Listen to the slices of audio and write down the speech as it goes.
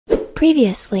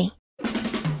Previously.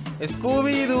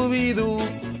 Scooby-Dooby-Doo,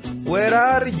 where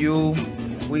are you?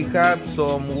 We have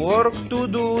some work to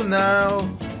do now.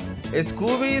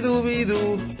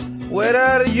 Scooby-Dooby-Doo, where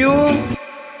are you?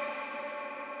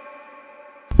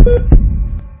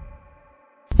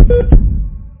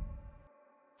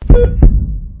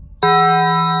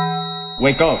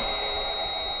 Wake up!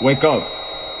 Wake up!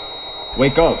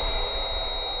 Wake up!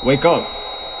 Wake up!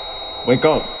 Wake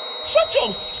up! Shut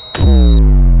your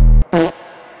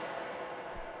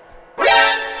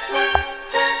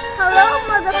Hello,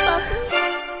 motherfucker.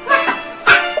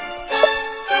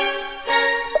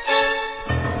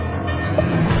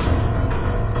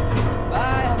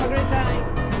 Bye, have a great time.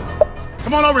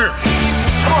 Come on over here.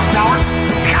 Come on, coward.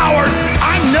 Coward!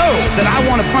 I know that I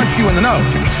want to punch you in the nose.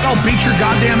 I'll beat your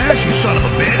goddamn ass, you son of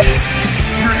a bitch.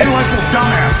 You're an intellectual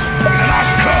dumbass. And I'm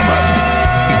coming.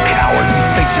 You coward. You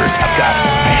think you're a tough guy.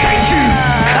 I hate you,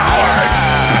 coward.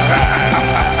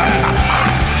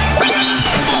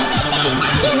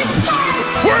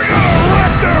 We're gonna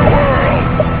wreck their world!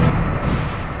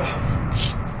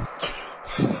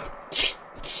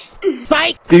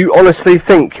 Fight! Do you honestly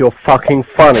think you're fucking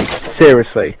funny?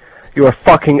 Seriously. You're a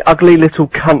fucking ugly little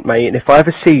cunt, mate, and if I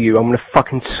ever see you, I'm gonna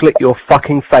fucking slit your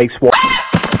fucking face. What?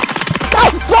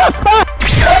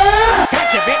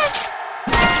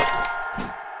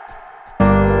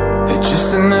 It's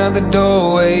just another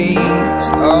doorway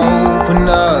to open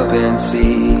up and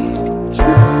see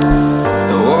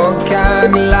what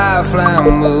kind of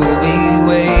lifeline will be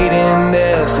waiting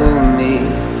there for me.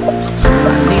 I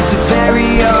need to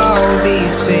bury all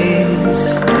these fears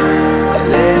and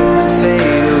let them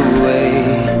fade away.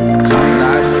 I'm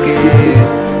not scared,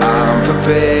 I'm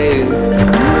prepared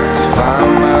to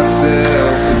find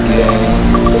myself again.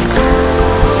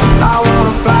 I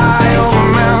wanna fly over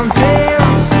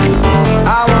mountains, I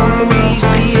wanna reach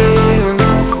the end,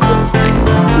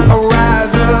 I'll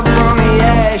rise up from the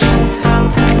ashes,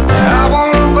 I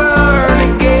wanna burn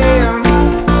again.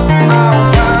 I'll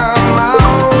find my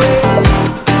way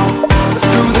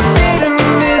through the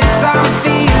bitterness I'm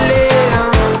feeling.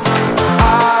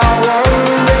 I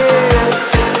won't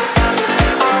rest,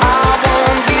 I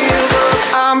won't give up,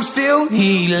 I'm still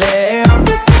healing.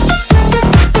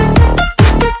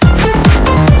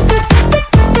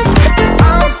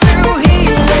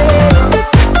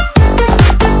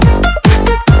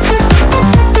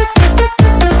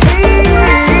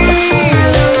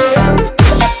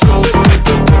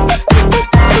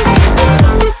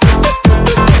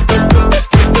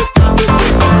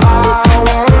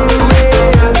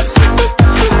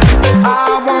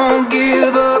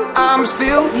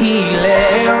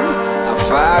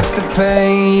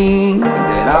 Pain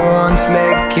that I once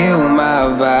let kill my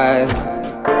vibe.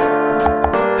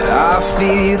 I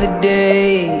fear the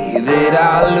day that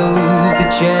I lose the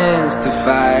chance to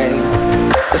fight.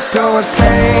 So I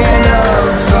stand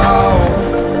up tall,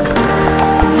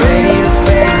 ready to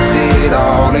face it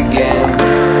all again.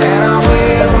 And I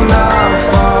will not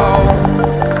fall,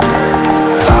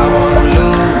 I won't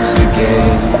lose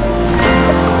again.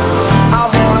 I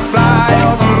wanna fly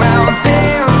over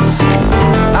mountains,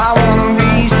 I wanna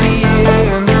reach the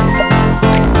end,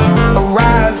 I'll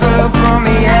rise up from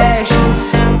the ashes,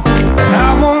 and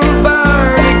I won't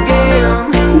burn again.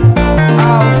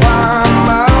 I'll find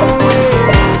my way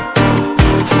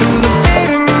through the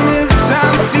bitterness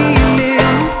I'm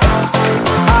feeling.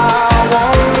 I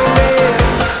won't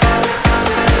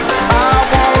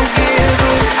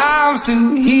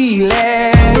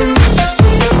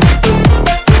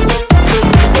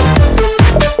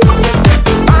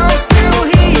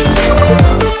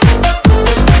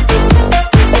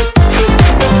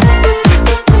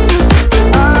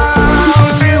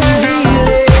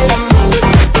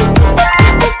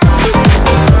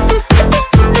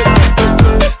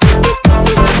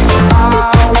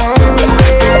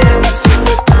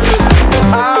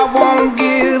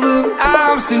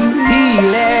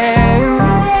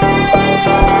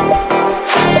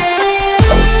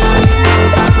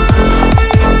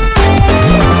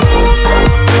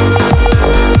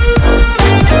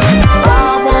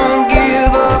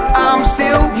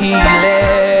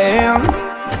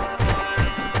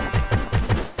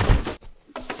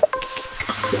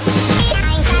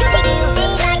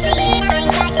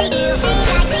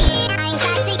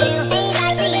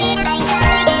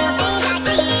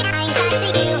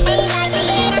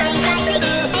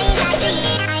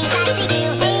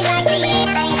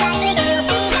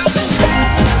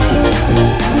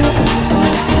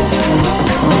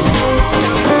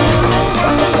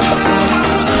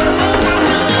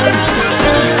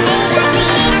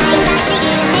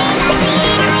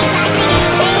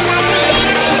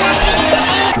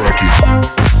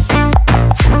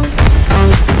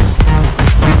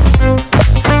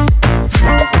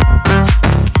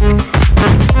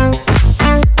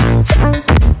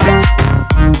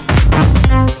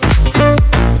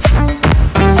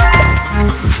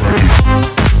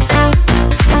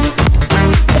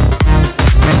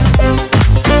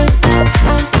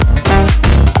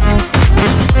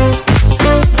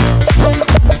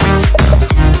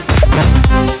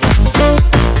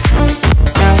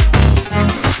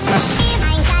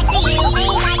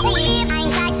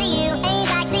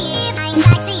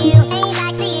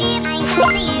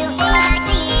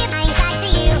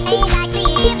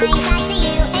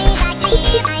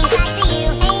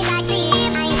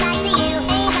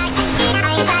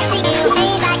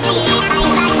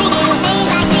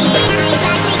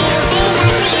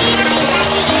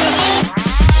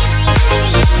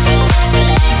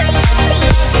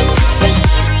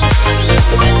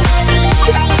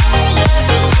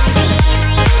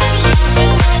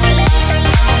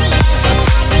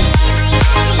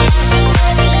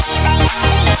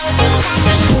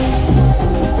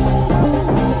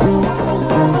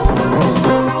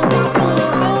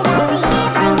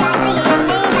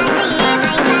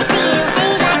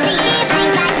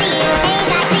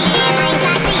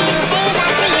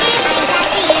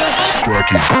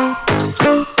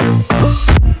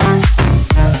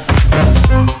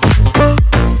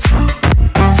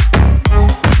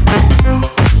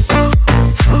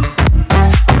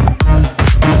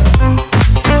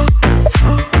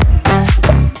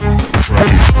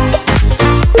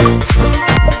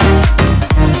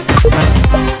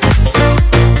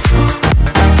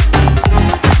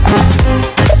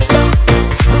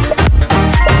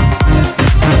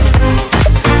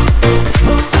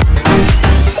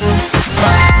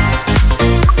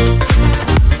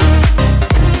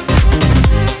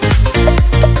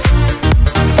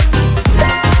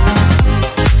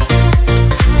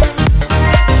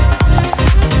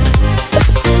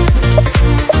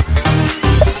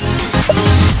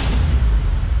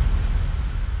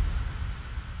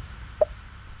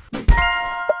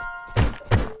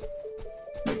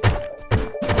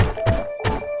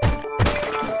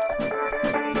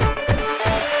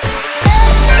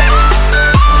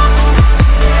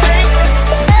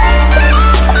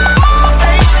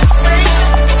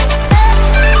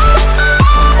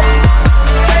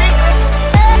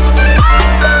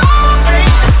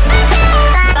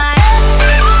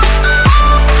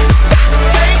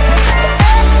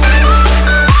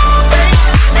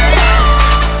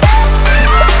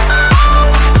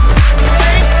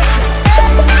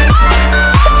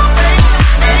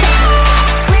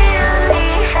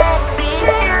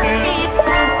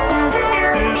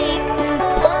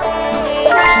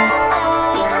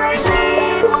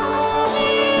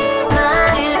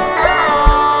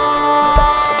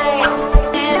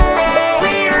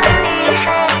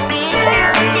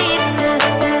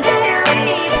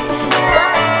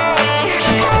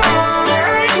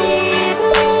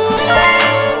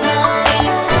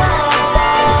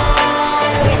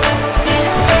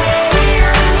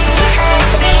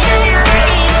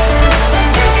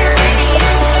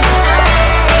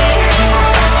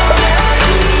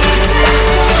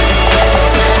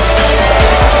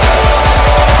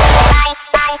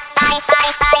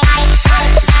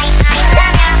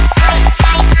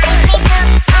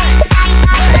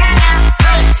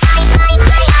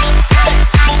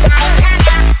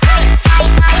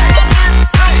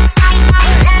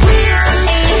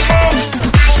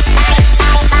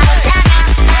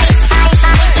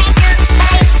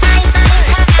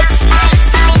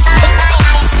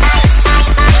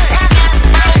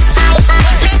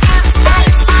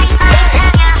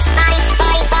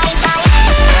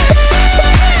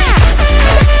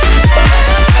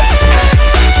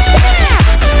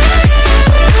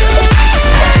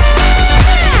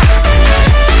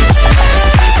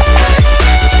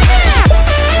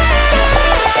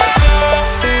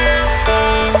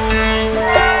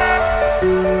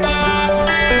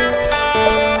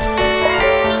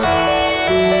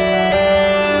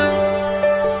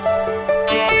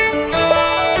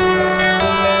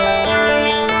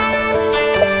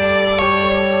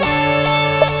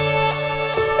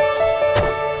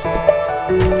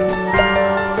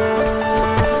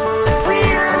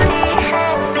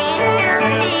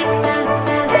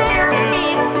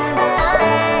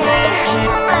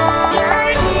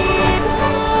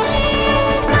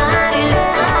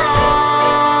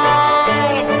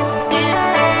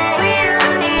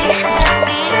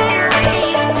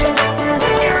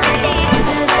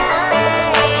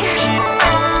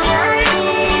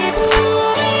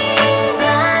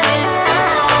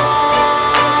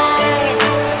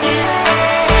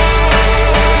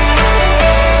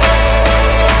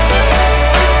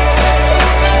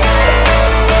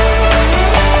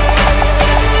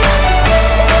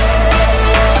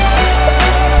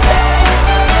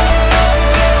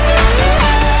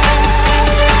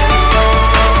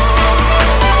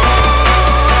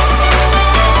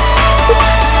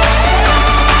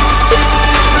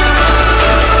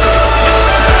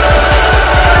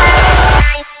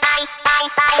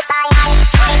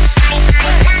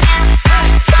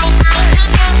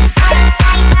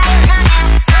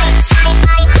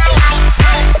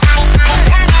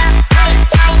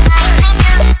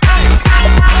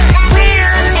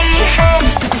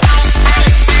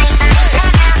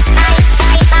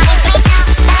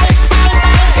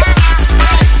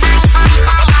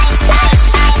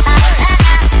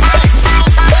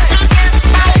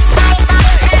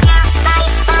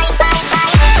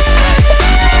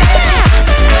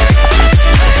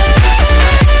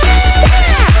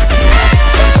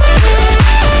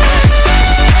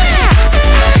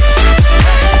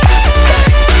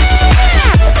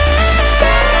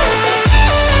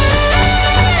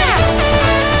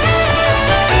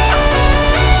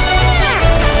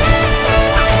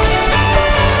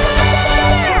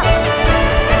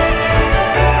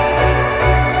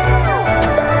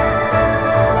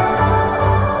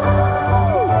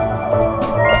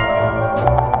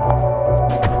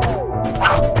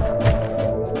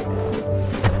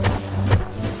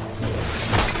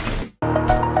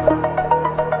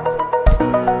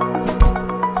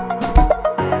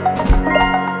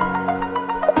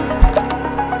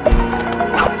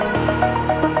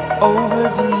over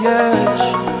the edge.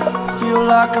 Feel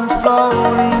like I'm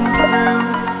floating through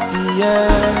the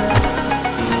air.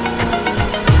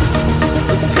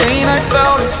 The pain I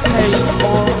felt is paid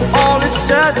for, all is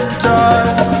said and done.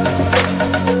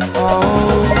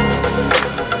 Oh,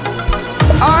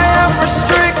 I am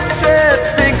restricted,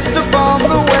 fixed upon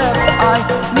the web. I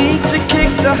need to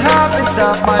kick the habit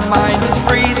that my mind is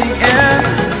breathing in.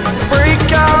 Break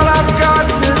out, I've got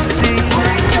to see.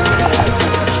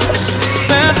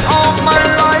 Spent all my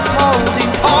life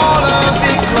holding all of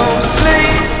it closely.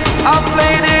 I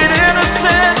played it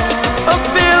innocent, a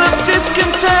feel of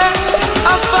discontent.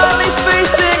 I'm finally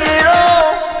facing it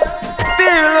all,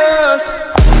 fearless.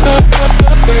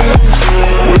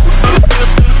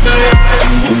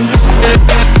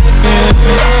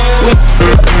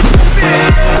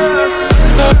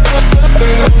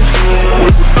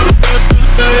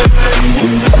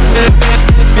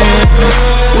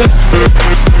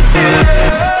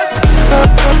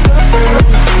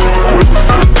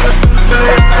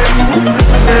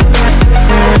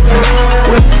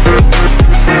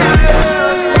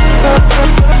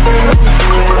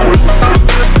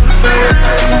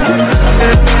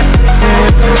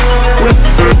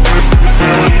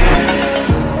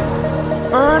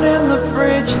 Burning the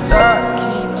bridge that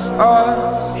keeps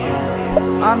us.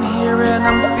 I'm here and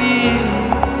I'm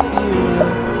feeling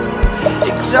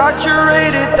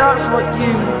exaggerated, that's what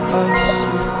you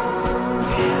assume.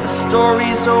 The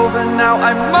story's over now,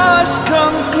 I must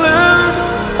conclude.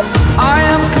 I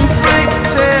am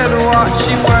conflicted,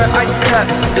 watching where I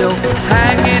step still,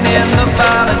 hanging in the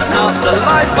balance. Not the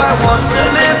life I want to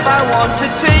live, I want to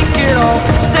take it all.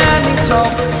 Standing tall,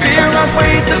 fear I've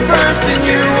weighed the person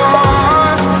you